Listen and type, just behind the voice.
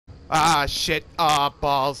Ah, shit. Ah,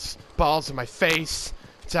 balls. Balls in my face.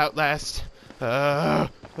 It's Outlast. We're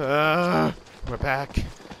back.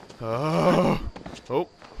 Oh.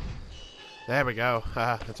 There we go.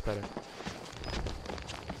 Ah, that's better.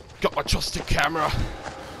 Got my trusted camera.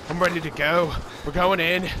 I'm ready to go. We're going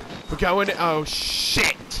in. We're going in. Oh,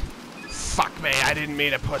 shit. Fuck me. I didn't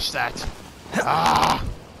mean to push that. Ah.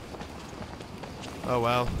 Oh,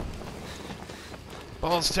 well.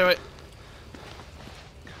 Balls to it.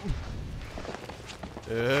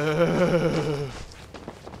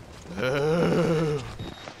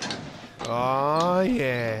 Oh,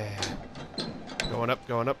 yeah. Going up,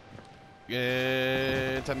 going up.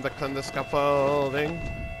 Yeah, time to climb the scaffolding.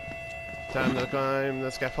 Time to climb the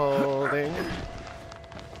scaffolding.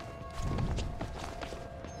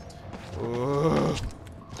 Ooh.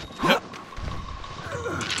 Yep.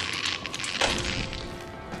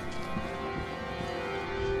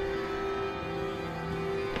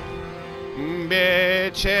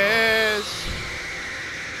 Bitches.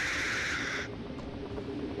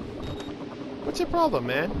 What's your problem,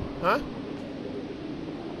 man? Huh?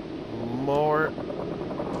 More.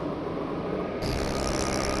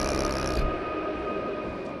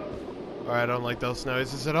 Oh, I don't like those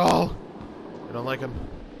noises at all. I don't like them.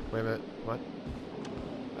 Wait a minute. What?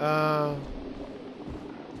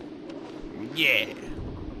 Yeah.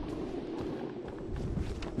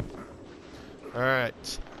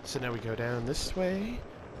 Alright. So now we go down this way.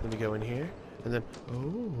 Then we go in here. And then.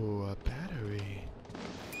 Oh, a battery.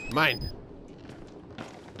 Mine.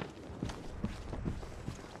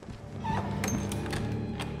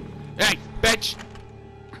 Hey, bitch!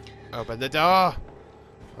 Open the door.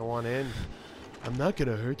 I want in. I'm not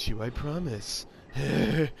gonna hurt you, I promise.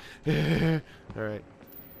 Alright. There.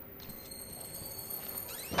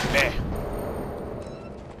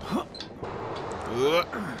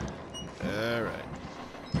 Alright.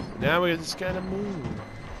 Now we're just gonna move.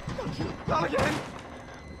 Not again!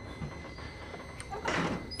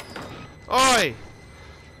 Oi!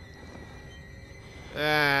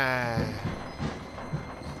 Ah.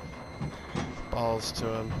 Balls to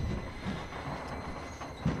him.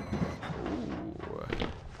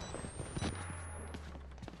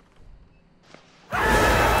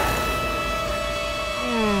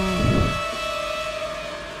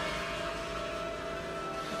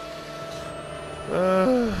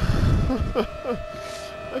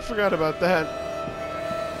 I forgot about that.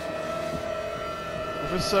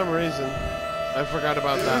 For some reason, I forgot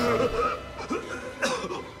about that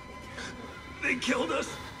one. They killed us.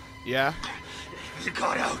 Yeah? You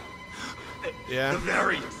got out. Yeah? The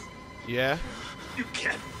variants. Yeah? You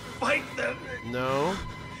can't fight them. No?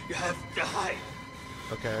 You have to hide.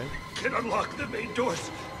 Okay. You can unlock the main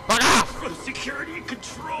doors. Fuck off! From security and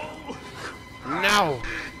control. No!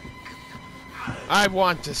 I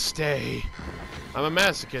want to stay. I'm a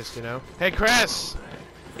masochist, you know. Hey, Chris!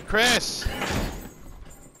 Chris!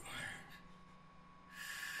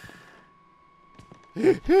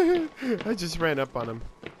 I just ran up on him.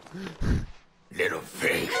 Little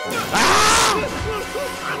fake. Ah!